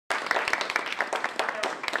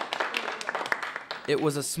It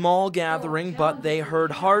was a small gathering, but they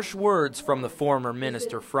heard harsh words from the former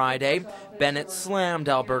minister Friday. Bennett slammed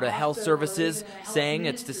Alberta Health Services, saying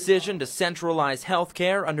its decision to centralize health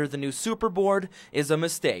care under the new super board is a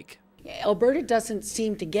mistake. Alberta doesn't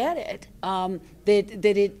seem to get it,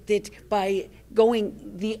 that by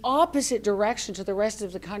going the opposite direction to the rest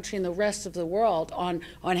of the country and the rest of the world on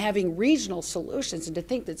having regional solutions, and to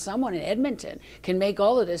think that someone in Edmonton can make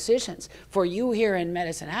all the decisions for you here in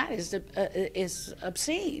Medicine Hat is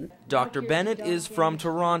obscene. Dr. Bennett is from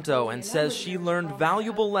Toronto and says she learned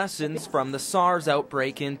valuable lessons from the SARS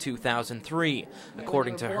outbreak in 2003.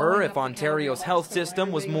 According to her, if Ontario's health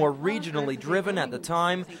system was more regionally driven at the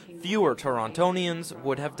time, fewer Torontonians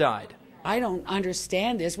would have died. I don't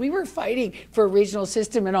understand this. We were fighting for a regional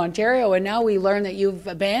system in Ontario, and now we learn that you've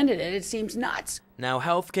abandoned it. It seems nuts. Now,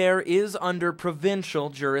 healthcare is under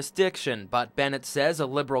provincial jurisdiction, but Bennett says a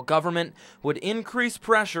Liberal government would increase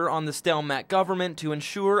pressure on the Stelmach government to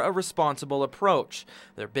ensure a responsible approach.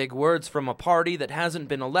 They're big words from a party that hasn't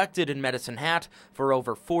been elected in Medicine Hat for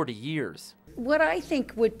over 40 years. What I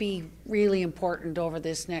think would be really important over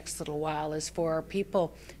this next little while is for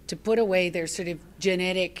people to put away their sort of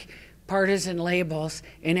genetic partisan labels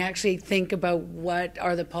and actually think about what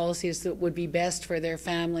are the policies that would be best for their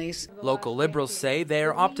families. Local Liberals say they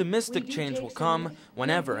are optimistic change will come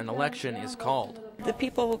whenever an election is called. The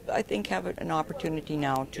people, I think, have an opportunity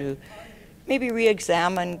now to maybe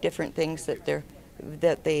re-examine different things that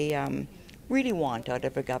they really want out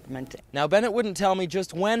of a government. Now, Bennett wouldn't tell me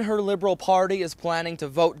just when her Liberal Party is planning to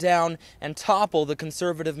vote down and topple the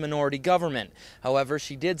Conservative minority government. However,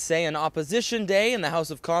 she did say an opposition day in the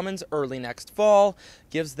House of Commons early next fall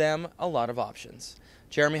gives them a lot of options.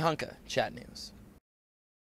 Jeremy Hunka, Chat News.